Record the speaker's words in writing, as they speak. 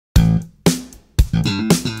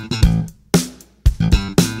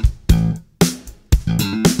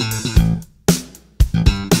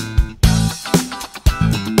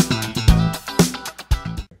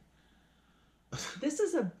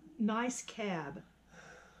Ice Cab.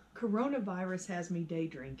 Coronavirus has me day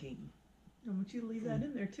drinking. I want you to leave that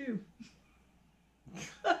in there too.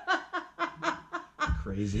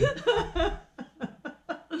 Crazy.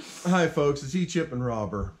 Hi folks, it's E-Chip and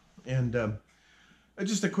Robber, and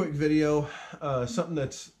just a quick video, something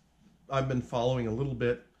that's I've been following a little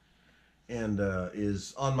bit and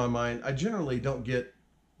is on my mind. I generally don't get,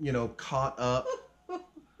 caught up.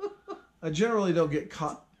 I generally don't get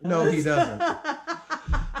caught. No, he doesn't.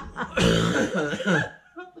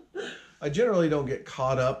 I generally don't get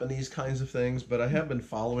caught up in these kinds of things, but I have been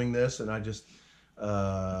following this, and I just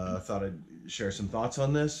thought I'd share some thoughts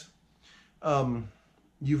on this.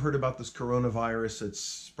 You've heard about this coronavirus that's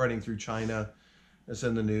spreading through China. It's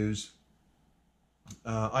in the news.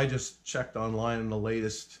 I just checked online, and the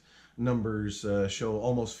latest numbers show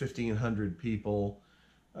almost 1,500 people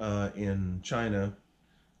in China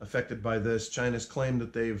affected by this. China's claimed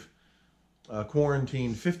that they've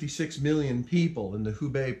quarantined 56 million people in the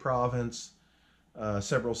Hubei province.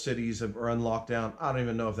 Several cities are on lockdown. I don't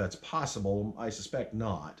even know if that's possible. I suspect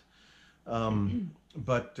not.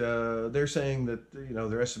 But they're saying that,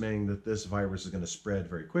 they're estimating that this virus is going to spread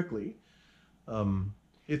very quickly.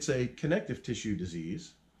 It's a connective tissue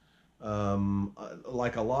disease,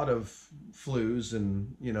 like a lot of flus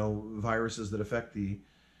and, viruses that affect the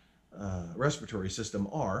respiratory system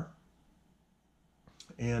are.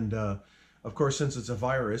 And of course, since it's a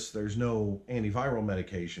virus, there's no antiviral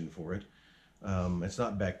medication for it. It's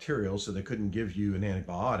not bacterial, so they couldn't give you an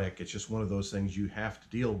antibiotic. It's just one of those things you have to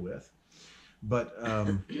deal with. But,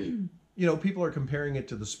 people are comparing it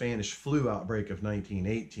to the Spanish flu outbreak of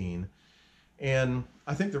 1918. And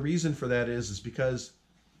I think the reason for that is because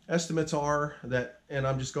estimates are that, and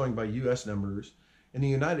I'm just going by U.S. numbers, in the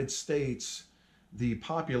United States, the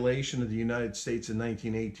population of the United States in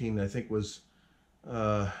 1918, I think, was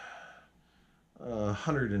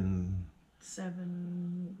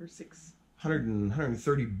 107 or 6.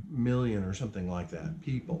 130 million or something like that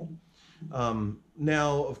people.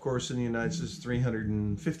 Now, of course, in the United States,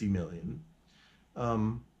 350 million.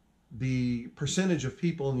 The percentage of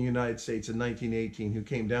people in the United States in 1918 who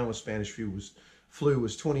came down with Spanish flu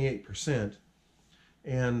was 28%.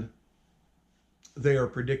 And they are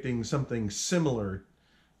predicting something similar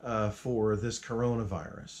for this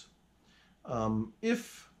coronavirus.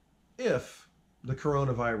 If the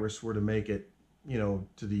coronavirus were to make it, to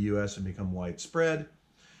the U.S. and become widespread,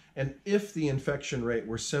 and if the infection rate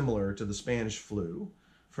were similar to the Spanish flu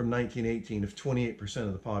from 1918 of 28%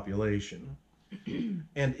 of the population,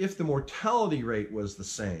 and if the mortality rate was the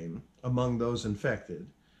same among those infected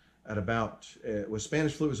at about, with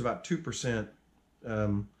Spanish flu, it was about 2%.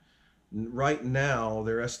 Right now,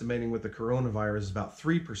 they're estimating with the coronavirus is about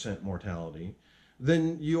 3% mortality.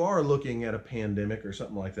 Then you are looking at a pandemic or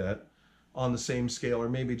something like that on the same scale, or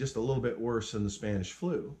maybe just a little bit worse than the Spanish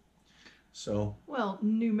flu. So, well,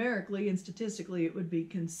 numerically and statistically, it would be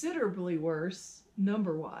considerably worse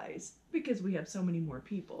number-wise because we have so many more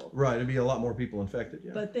people. Right, it'd be a lot more people infected,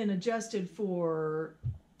 yeah. But then adjusted for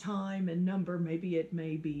time and number, maybe it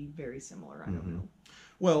may be very similar. I don't know.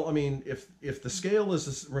 Well, I mean, if the scale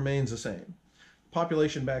remains the same,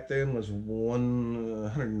 population back then was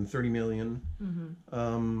 130 million,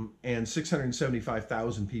 and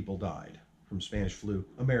 675,000 people died from Spanish flu,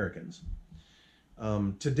 Americans.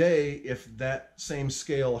 Today, if that same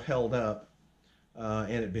scale held up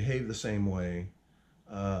and it behaved the same way,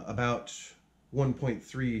 about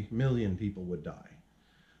 1.3 million people would die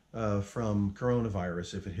from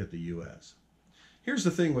coronavirus if it hit the U.S. Here's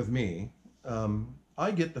the thing with me.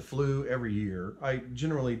 I get the flu every year. I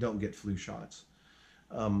generally don't get flu shots.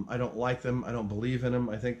 I don't like them. I don't believe in them.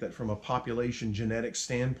 I think that from a population genetic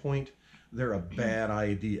standpoint, they're a bad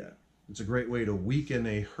idea. It's a great way to weaken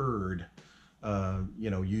a herd,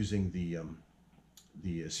 using the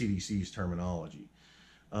CDC's terminology.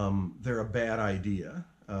 They're a bad idea.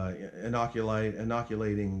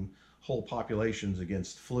 Inoculating whole populations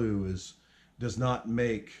against flu does not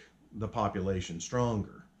make the population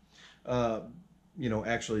stronger.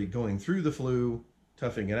 Actually going through the flu,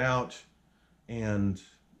 toughing it out, and,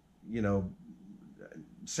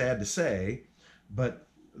 sad to say, but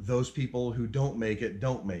those people who don't make it,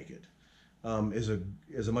 is a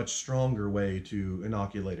much stronger way to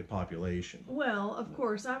inoculate a population. Well, of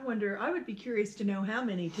course, I would be curious to know how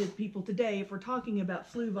many people today, if we're talking about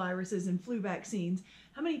flu viruses and flu vaccines,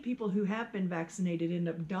 how many people who have been vaccinated end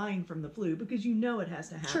up dying from the flu, because it has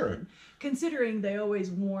to happen. Sure. Considering they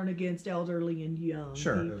always warn against elderly and young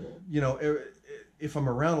people. If I'm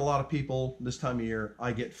around a lot of people this time of year,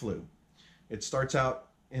 I get flu. It starts out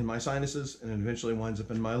in my sinuses and eventually winds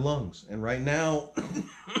up in my lungs. And right now,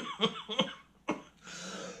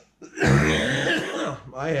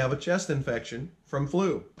 I have a chest infection from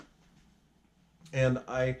flu. And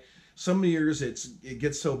some years it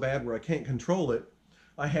gets so bad where I can't control it.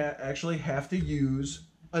 I actually have to use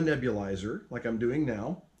a nebulizer, like I'm doing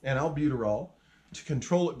now, and albuterol to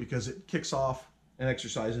control it because it kicks off an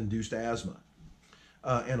exercise-induced asthma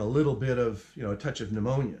and a little bit of, a touch of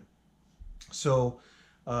pneumonia. So,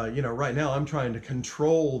 right now I'm trying to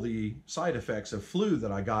control the side effects of flu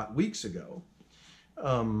that I got weeks ago.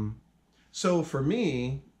 So for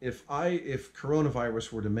me, if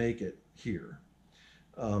coronavirus were to make it here,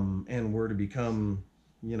 and were to become,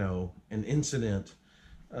 an incident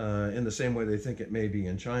in the same way they think it may be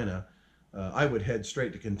in China, I would head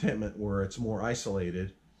straight to contentment where it's more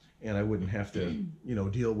isolated and I wouldn't have to,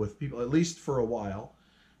 deal with people, at least for a while,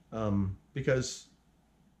 because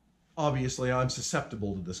obviously I'm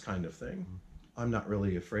susceptible to this kind of thing. I'm not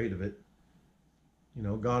really afraid of it.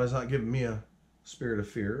 God has not given me a spirit of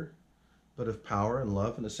fear, but of power and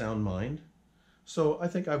love and a sound mind. So I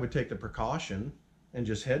think I would take the precaution and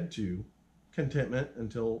just head to contentment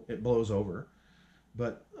until it blows over.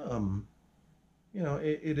 But,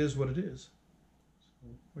 it is what it is. So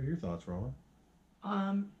what are your thoughts, Roland?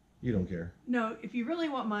 You don't care. No, if you really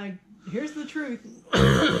want here's the truth.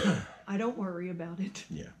 I don't worry about it.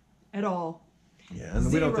 Yeah. At all. Yeah, and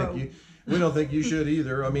Zero. we don't think you should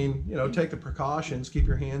either. I mean, take the precautions, keep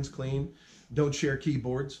your hands clean, don't share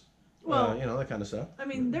keyboards. Well, that kind of stuff. I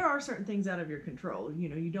mean, there are certain things out of your control.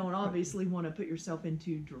 You don't obviously want to put yourself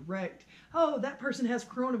into direct, that person has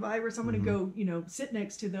coronavirus, I'm going to go, sit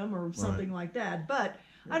next to them or something like that. But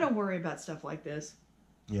I don't worry about stuff like this.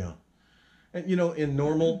 Yeah. And, in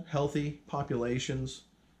normal, healthy populations,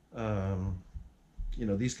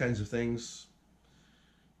 these kinds of things,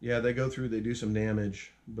 yeah, they do some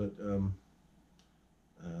damage, but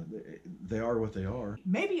they are what they are.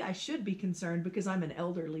 Maybe I should be concerned because I'm an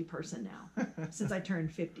elderly person now, since I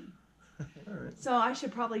turned 50. All right. So I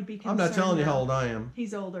should probably be concerned. I'm not telling you now. how old I am.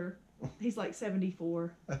 He's older. He's like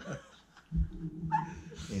 74.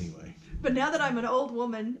 Anyway. But now that I'm an old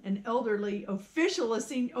woman, an elderly,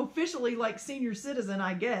 officially like senior citizen,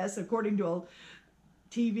 I guess, according to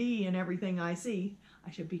TV and everything I see,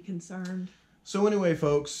 I should be concerned. So anyway,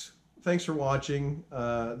 folks, thanks for watching.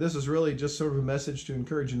 This is really just sort of a message to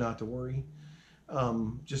encourage you not to worry.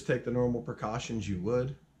 Just take the normal precautions you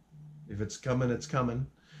would. If it's coming, it's coming.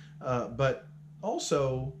 But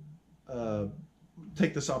also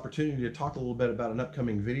take this opportunity to talk a little bit about an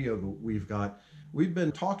upcoming video that we've got. We've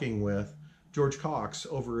been talking with George Cox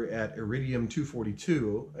over at Iridium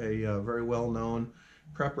 242, a very well-known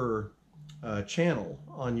prepper channel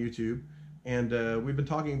on YouTube. And we've been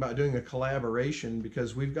talking about doing a collaboration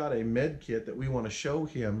because we've got a med kit that we want to show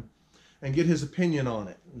him and get his opinion on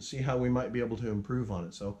it and see how we might be able to improve on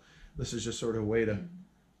it. So this is just sort of a way to,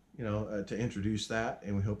 to introduce that,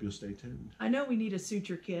 and we hope you'll stay tuned. I know we need a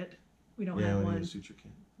suture kit. We don't have Yeah, one. we need a suture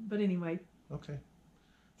kit. But anyway. Okay.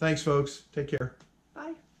 Thanks, folks. Take care.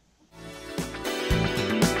 Bye.